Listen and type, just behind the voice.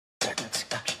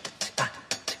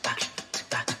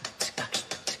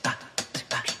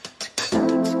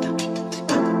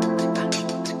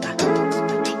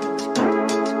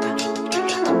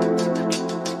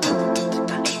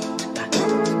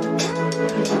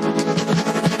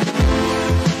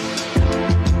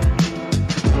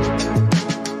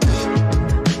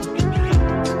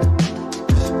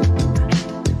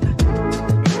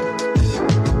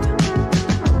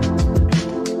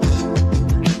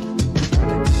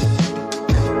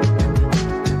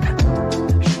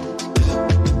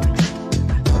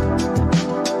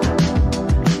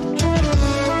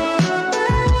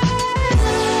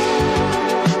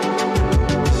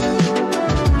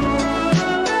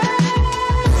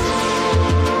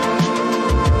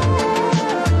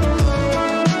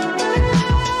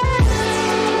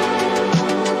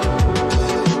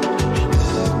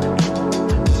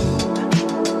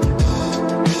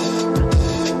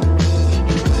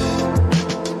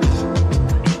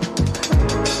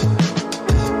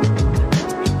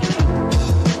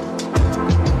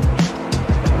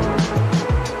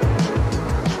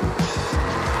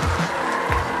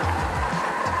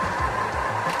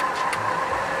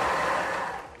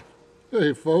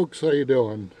Hey folks, how you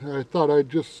doing? I thought I'd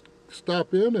just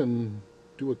stop in and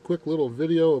do a quick little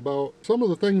video about some of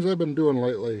the things I've been doing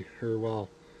lately, or well,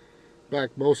 back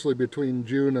mostly between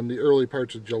June and the early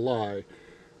parts of July.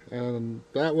 And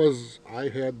that was, I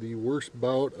had the worst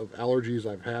bout of allergies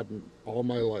I've had in all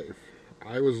my life.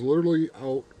 I was literally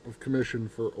out of commission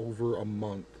for over a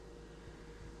month.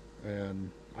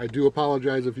 And I do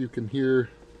apologize if you can hear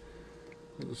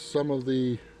some of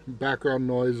the background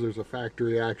noise. There's a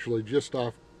factory actually just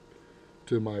off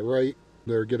to my right.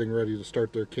 They're getting ready to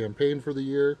start their campaign for the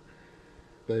year.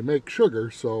 They make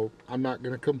sugar, so I'm not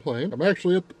going to complain. I'm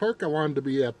actually at the park I wanted to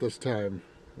be at this time.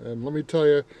 And let me tell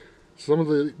you, some of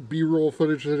the B-roll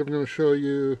footage that I'm going to show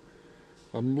you,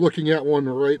 I'm looking at one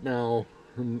right now,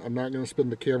 and I'm not going to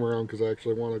spin the camera around because I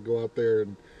actually want to go out there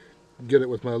and get it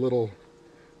with my little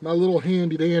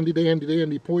handy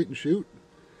dandy point and shoot.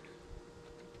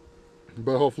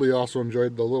 But hopefully you also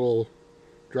enjoyed the little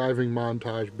driving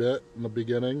montage bit in the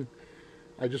beginning.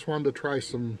 I just wanted to try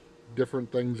some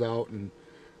different things out and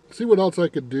see what else I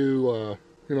could do,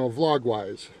 vlog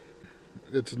wise.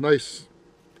 It's a nice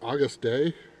August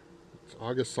day. It's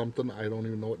August something. I don't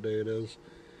even know what day it is.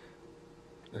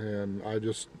 And I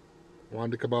just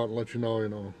wanted to come out and let you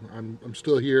know, I'm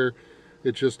still here.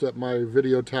 It's just that my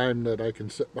video time that I can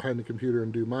sit behind the computer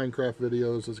and do Minecraft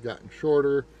videos has gotten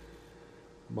shorter.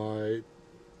 My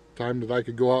time that I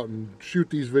could go out and shoot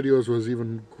these videos was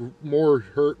even more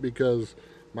hurt because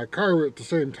my car at the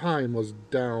same time was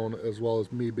down, as well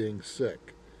as me being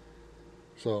sick.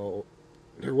 So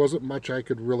there wasn't much I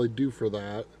could really do for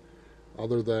that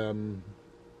other than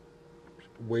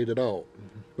wait it out.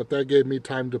 But that gave me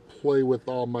time to play with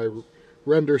all my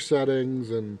render settings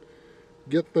and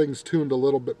get things tuned a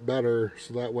little bit better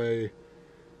so that way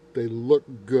they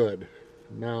look good.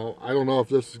 Now, I don't know if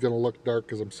this is going to look dark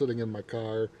because I'm sitting in my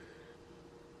car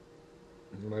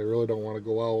and I really don't want to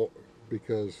go out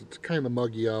because it's kind of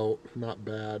muggy out, not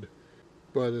bad.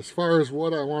 But as far as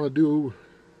what I want to do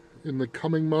in the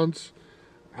coming months,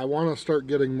 I want to start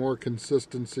getting more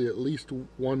consistency, at least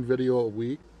one video a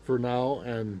week for now,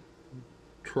 and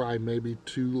try maybe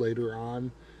 2 later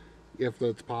on if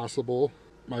that's possible.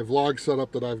 My vlog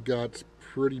setup that I've got is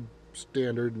pretty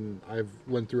standard and I've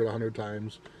went through it 100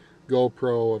 times.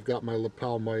 GoPro, I've got my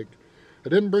lapel mic. I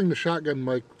didn't bring the shotgun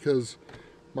mic because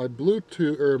my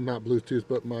Bluetooth, or not Bluetooth,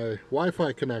 but my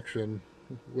Wi-Fi connection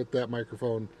with that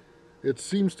microphone, it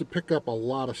seems to pick up a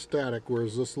lot of static,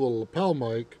 whereas this little lapel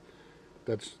mic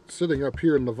that's sitting up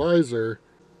here in the visor,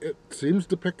 it seems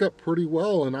to pick up pretty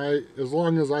well, and as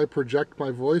long as I project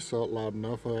my voice out loud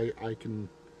enough, I can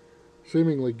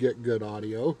seemingly get good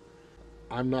audio.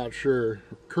 I'm not sure.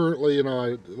 Currently,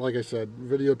 like I said,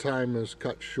 video time is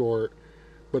cut short,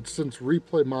 but since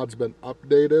replay mod's been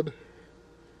updated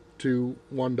to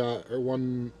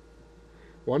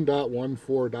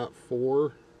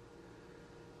 1.14.4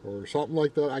 or something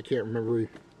like that, I can't remember.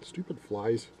 Stupid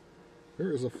flies.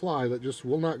 There is a fly that just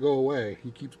will not go away.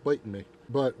 He keeps biting me.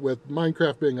 But with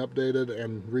Minecraft being updated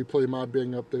and replay mod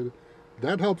being updated,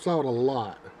 that helps out a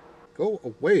lot. Go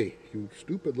away, you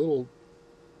stupid little...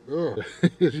 Ugh.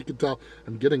 As you can tell,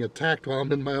 I'm getting attacked while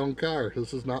I'm in my own car.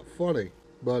 This is not funny.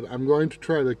 But I'm going to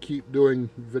try to keep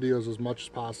doing videos as much as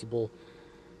possible.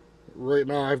 Right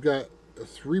now I've got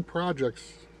 3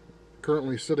 projects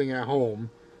currently sitting at home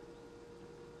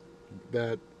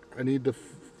that I need to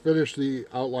finish the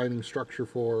outlining structure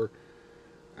for,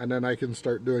 and then I can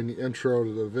start doing the intro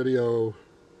to the video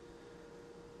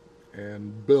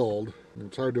and build.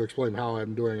 It's hard to explain how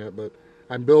I'm doing it, but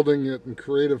I'm building it in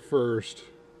creative first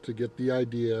to get the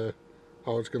idea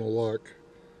how it's going to look,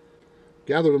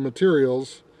 gather the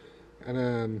materials, and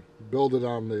then build it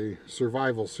on the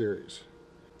survival series.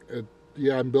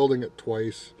 Yeah, I'm building it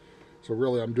twice, so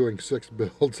really I'm doing 6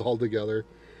 builds altogether,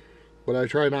 but I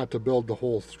try not to build the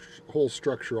whole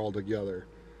structure all together.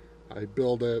 I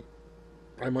build it,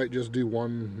 I might just do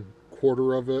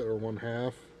 1/4 of it or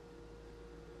 1/2,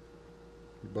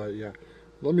 but yeah,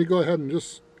 let me go ahead and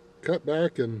just cut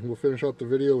back and we'll finish out the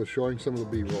video with showing some of the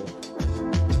B-roll.